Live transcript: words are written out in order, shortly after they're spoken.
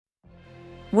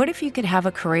What if you could have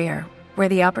a career where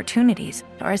the opportunities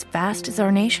are as vast as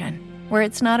our nation, where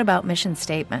it's not about mission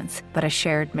statements, but a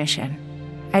shared mission?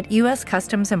 At U.S.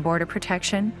 Customs and Border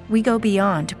Protection, we go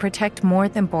beyond to protect more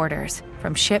than borders.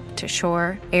 From ship to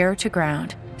shore, air to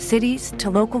ground, cities to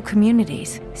local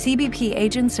communities, CBP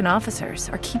agents and officers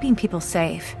are keeping people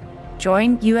safe.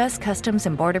 Join U.S. Customs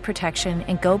and Border Protection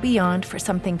and go beyond for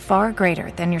something far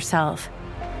greater than yourself.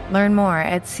 Learn more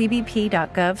at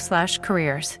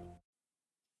cbp.gov/careers.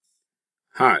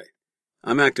 Hi,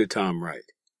 I'm actor Tom Wright.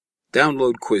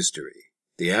 Download Quiztory,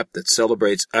 the app that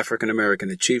celebrates African American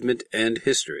achievement and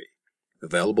history.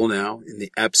 Available now in the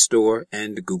App Store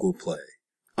and Google Play.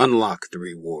 Unlock the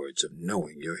rewards of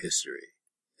knowing your history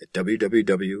at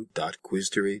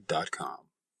www.quiztory.com.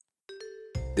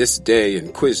 This day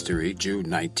in Quiztory, June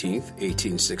 19th,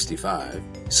 1865,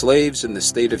 slaves in the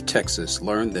state of Texas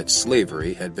learned that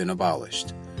slavery had been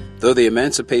abolished. Though the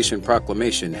Emancipation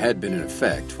Proclamation had been in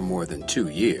effect for more than 2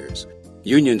 years,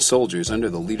 Union soldiers under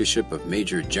the leadership of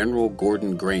Major General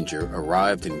Gordon Granger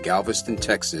arrived in Galveston,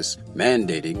 Texas,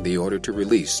 mandating the order to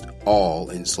release all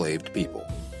enslaved people.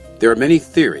 There are many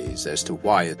theories as to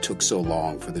why it took so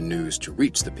long for the news to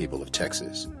reach the people of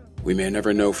Texas. We may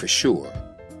never know for sure,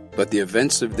 but the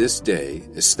events of this day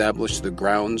established the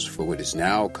grounds for what is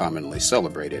now commonly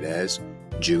celebrated as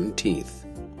Juneteenth.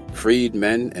 Freed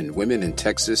men and women in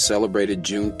Texas celebrated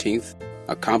Juneteenth,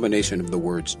 a combination of the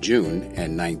words June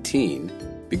and 19,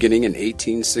 beginning in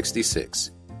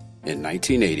 1866. In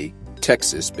 1980,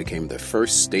 Texas became the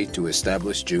first state to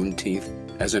establish Juneteenth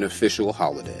as an official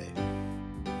holiday.